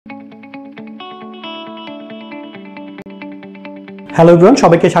Hello everyone,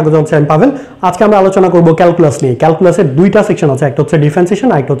 সবাইকে স্বাগত জানাচ্ছি। আমি পাভেল। আজকে আমরা আলোচনা করব ক্যালকুলাস নিয়ে। ক্যালকুলাসের দুইটা সেকশন আছে, একটা হচ্ছে ডিফারেন্সিয়েশন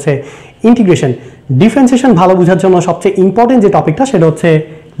আর একটা হচ্ছে ইন্টিগ্রেশন। ডিফারেন্সিয়েশন ভালো বোঝার জন্য সবচেয়ে ইম্পর্টেন্ট যে টপিকটা সেটা হচ্ছে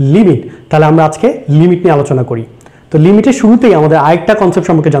লিমিট। তাহলে আমরা আজকে লিমিট নিয়ে আলোচনা করি। তো লিমিটের শুরুতেই আমাদের আরেকটা কনসেপ্ট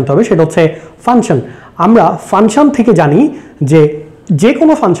সম্পর্কে জানতে হবে, সেটা হচ্ছে ফাংশন। আমরা ফাংশন থেকে জানি যে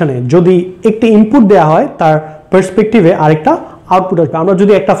কোনো ফাংশনে যদি একটি ইনপুট দেওয়া হয় তার পার্সপেক্টিভে আরেকটা আউটপুট আসবে। আমরা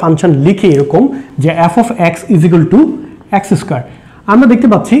যদি একটা ফাংশন লিখি এরকম যে F of x is equal to x square, আমরা দেখতে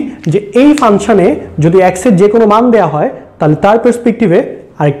পাচ্ছি যে এই ফাংশনে যদি এক্স এর যে কোনো মান দেওয়া হয় তাহলে তার পার্সপেক্টিভে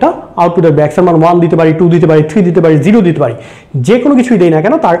আরেকটা আউটপুট আসবে। এক্স এর মান 1 দিতে পারি, 2 দিতে পারি, 3 দিতে পারি, 0 দিতে পারি, যে কোনো কিছুই দেই না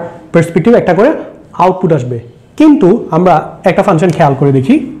কেন তার পার্সপেক্টিভে একটা করে আউটপুট আসবে। কিন্তু আমরা একটা ফাংশন খেয়াল করে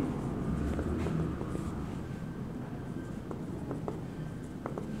দেখি,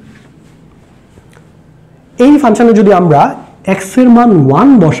 এই ফাংশনে যদি আমরা এক্স এর মান 1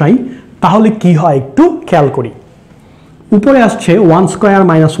 বসাই তাহলে কি হয় একটু খেয়াল করি। উপরে আসছে 1 স্কোয়ার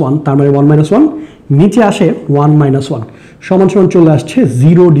মাইনাস 1, তার মানে 1 মাইনাস 1, নিচে আসে 1 মাইনাস 1 সমান সমান চলে আসছে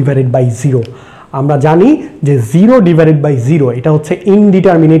 0 ডিভাইডেড বাই 0। আমরা জানি যে 0 ডিভাইডেড বাই 0 এটা হচ্ছে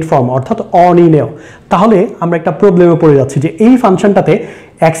ইনডিটারমিনেট ফর্ম, অর্থাৎ অনির্ণেয়। তাহলে আমরা একটা প্রবলেমে পড়ে যাচ্ছি যে এই ফাংশনটাতে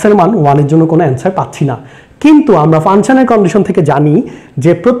এক্স এর মান 1 এর জন্য কোনো অ্যান্সার পাচ্ছি না। কিন্তু আমরা ফাংশনের কন্ডিশন থেকে জানি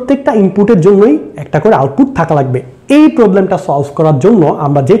যে প্রত্যেকটা ইনপুটের জন্যই একটা করে আউটপুট থাকা লাগবে। এই প্রবলেমটা সলভ করার জন্য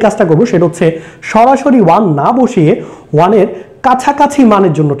আমরা যে কাজটা করব সেটা হচ্ছে সরাসরি 1 না বসিয়ে 1 এর কাছাকাছি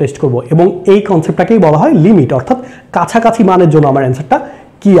মানের জন্য টেস্ট করব, এবং এই কনসেপ্টটাকেই বলা হয় লিমিট। অর্থাৎ কাছাকাছি মানের জন্য আমার অ্যান্সারটা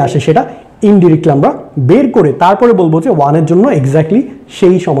কি আসে সেটা ইনডিরেক্টলি আমরা বের করে তারপরে বলবো যে 1 এর জন্য এক্স্যাক্টলি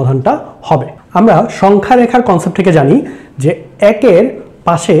সেই সমাধানটা হবে। আমরা সংখ্যা রেখার কনসেপ্ট থেকে জানি যে একের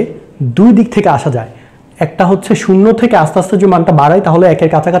পাশে দুই দিক থেকে আসা যায়। একটা হচ্ছে 0 থেকে আস্তে আস্তে যে মানটা বাড়ায় তাহলে একের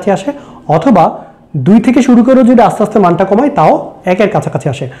কাছাকাছি আসে, অথবা 2 থেকে শুরু করে যদি আস্তে আস্তে মানটা কমায় তাও একের কাছাকাছি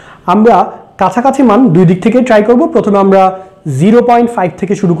আসে। আমরা কাছাকাছি মান দুই দিক থেকে ট্রাই করব। প্রথমে আমরা 0.5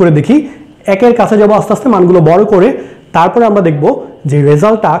 থেকে শুরু করে দেখি, একের কাছে যাবো আস্তে আস্তে মানগুলো বড় করে, তারপরে আমরা দেখব যে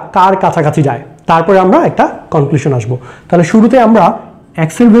রেজাল্টটা কার কাছাকাছি যায়, তারপরে আমরা একটা কনক্লুশন আসবো। তাহলে শুরুতে আমরা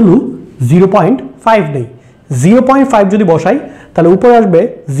এক্স এর ভ্যালু 0.5 নেই। 0.5 যদি বসাই তাহলে উপরে আসবে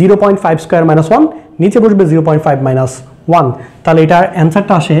 0.5 স্কোয়ার মাইনাস 1, নিচে বসবে 0.5 মাইনাস 1, তাহলে এটার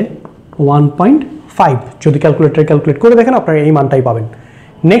অ্যান্সারটা আসে 1.5। যদি ক্যালকুলেট করে দেখেন আপনারা এই মানটাই পাবেন।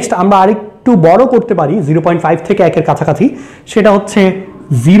 নেক্সট আমরা আরেকটু বড় করতে পারি 0.5 থেকে একের কাছাকাছি, সেটা হচ্ছে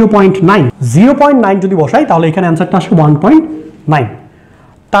 0.9। 0.9 যদি বসাই তাহলে এখানে অ্যান্সারটা আসে 1.9।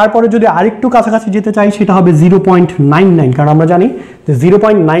 তারপরে যদি আরেকটু কাছাকাছি যেতে চাই সেটা হবে 0.99, কারণ আমরা জানি যে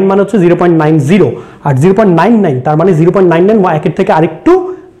 0.9 মানে হচ্ছে 0.90, আর 0.99 তার মানে 0.99 একের থেকে আরেকটু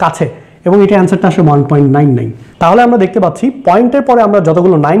কাছে, এবং এটা অ্যান্সারটা আসে 1.99। তাহলে আমরা দেখতে পাচ্ছি পয়েন্টের পরে আমরা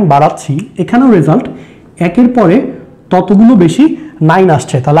যতগুলো 9 বাড়াচ্ছি এখানেও রেজাল্ট একের পরে ততগুলো বেশি 9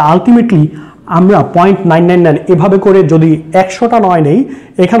 আসছে। তাহলে আলটিমেটলি আমরা 0.999 এভাবে করে যদি 100টা 9 নেই,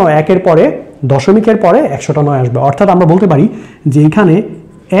 এখানেও একের পরে দশমিকের পরে 100টা 9 আসবে। অর্থাৎ আমরা বলতে পারি যে এখানে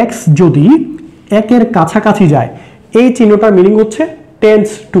x যদি একের কাছাকাছি যায়, এই চিহ্নটার মিনিং হচ্ছে টেন্স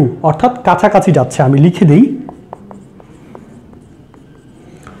টু, অর্থাৎ কাছাকাছি যাচ্ছে। আমি লিখে দিই,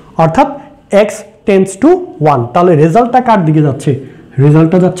 অর্থাৎ x টেন্স টু 1। তাহলে রেজাল্টটা কার দিকে যাচ্ছে?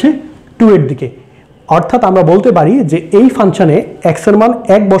 রেজাল্টটা যাচ্ছে 2 এর দিকে। অর্থাৎ আমরা বলতে পারি যে এই ফাংশনে x এর মান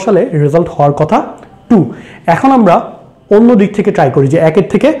 1 বসালে রেজাল্ট হওয়ার কথা 2। এখন আমরা অন্য দিক থেকে ট্রাই করি, যে 1 এর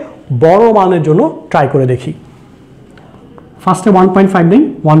থেকে বড় মানের জন্য ট্রাই করে দেখি। ফার্স্টে 1.5 নেই,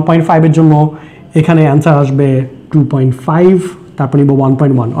 1.5 এর জন্য এখানে অ্যান্সার আসবে 2.5, তারপর নিব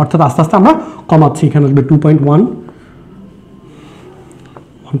 1.1, অর্থাৎ আস্তে আস্তে আমরা কমাচ্ছি। এখানে আসবে 2.1,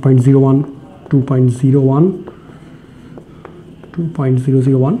 1.01, 2.01,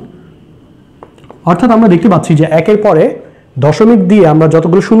 2.001। অর্থাৎ আমরা দেখতে পাচ্ছি যে একের পরে দশমিক দিয়ে আমরা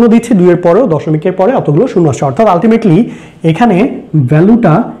যতগুলো শূন্য দিচ্ছি, 2 এর পরেও দশমিকের পরে অতগুলো শূন্য আসছে। অর্থাৎ আলটিমেটলি এখানে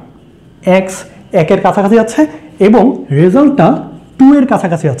ভ্যালুটা x একের কাছাকাছি যাচ্ছে এবং রেজাল্টটা 2 এর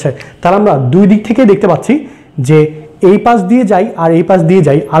কাছাকাছি যাচ্ছে। তাহলে আমরা দুই দিক থেকে দেখতে পাচ্ছি যে এই পাশ দিয়ে যাই আর এই পাশ দিয়ে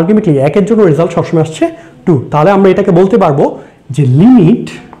যাই, আলটিমেটলি একের জন্য রেজাল্ট সবসময় আসছে 2। তাহলে আমরা এটাকে বলতে পারবো যে লিমিট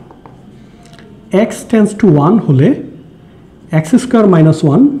x টেন্স টু 1 হলে x স্কোয়ার মাইনাস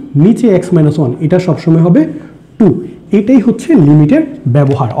 1 নিচে x মাইনাস 1 এটা সবসময় হবে 2। এটাই হচ্ছে লিমিটের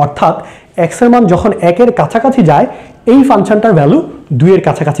ব্যবহার। অর্থাৎ x এর মান যখন একের কাছাকাছি যায় এই ফাংশনটার ভ্যালু 2 এর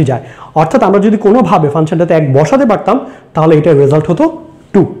কাছাকাছি যায়। অর্থাৎ আমরা যদি কোনোভাবে ফাংশনটাতে 1 বসাতে পারতাম তাহলে এটার রেজাল্ট হতো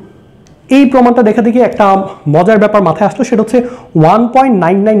 2। এই প্রমাণটা দেখা দেখি একটা মজার ব্যাপার মাথায় আসলো, সেটা হচ্ছে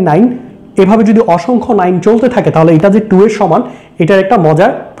 1.999 এভাবে যদি অসংখ্য 9 চলতে থাকে তাহলে এটা যে 2 এর সমান, এটার একটা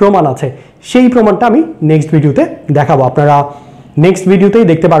মজার প্রমাণ আছে। সেই প্রমাণটা আমি নেক্সট ভিডিওতে দেখাবো। আপনারা নেক্সট ভিডিওতেই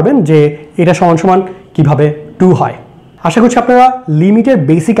দেখতে পারবেন যে এটা সমান সমান কিভাবে 2 হয়। আশা করছি আপনারা লিমিটের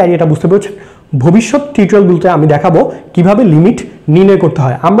বেসিক আইডিয়াটা বুঝতে পেরেছেন। ভবিষ্যৎ টিউটোরিয়ালগুলোতে আমি দেখাবো কিভাবে লিমিট নির্ণয় করতে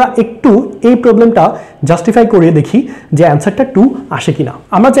হয়। আমরা একটু এই প্রবলেমটা জাস্টিফাই করে দেখি যে অ্যান্সারটা 2 আসে কিনা।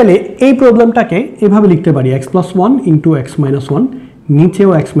 আমরা চাইলে এই প্রবলেমটাকে এভাবে লিখতে পারি x+1 ইন্টু x মাইনাস 1, নিচেও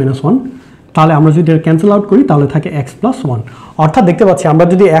x মাইনাস 1, তাহলে আমরা যদি এটা ক্যান্সেল আউট করি তাহলে থাকে x+1। অর্থাৎ দেখতে পাচ্ছি আমরা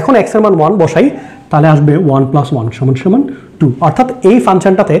যদি এখন x এর মান 1 বসাই তাহলে আসবে 1 + 1 = 2। অর্থাৎ এই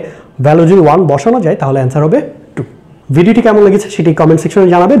ফাংশনটাতে ভ্যালু যদি 1 বসানো যায় তাহলে অ্যান্সার হবে 2। ভিডিওটি কেমন লেগেছে সেটি কমেন্ট সেকশনে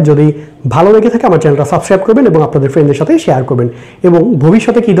জানাবেন। যদি ভালো লেগে থাকে আমার চ্যানেলটা সাবস্ক্রাইব করবেন এবং আপনাদের ফ্রেন্ডদের সাথে শেয়ার করবেন, এবং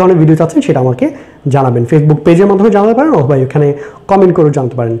ভবিষ্যতে কী ধরনের ভিডিও চাচ্ছেন সেটা আমাকে জানাবেন। ফেসবুক পেজের মাধ্যমে জানাতে পারেন অথবা এখানে কমেন্ট করে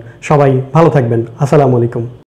জানতে পারেন। সবাই ভালো থাকবেন। আসসালামু আলাইকুম।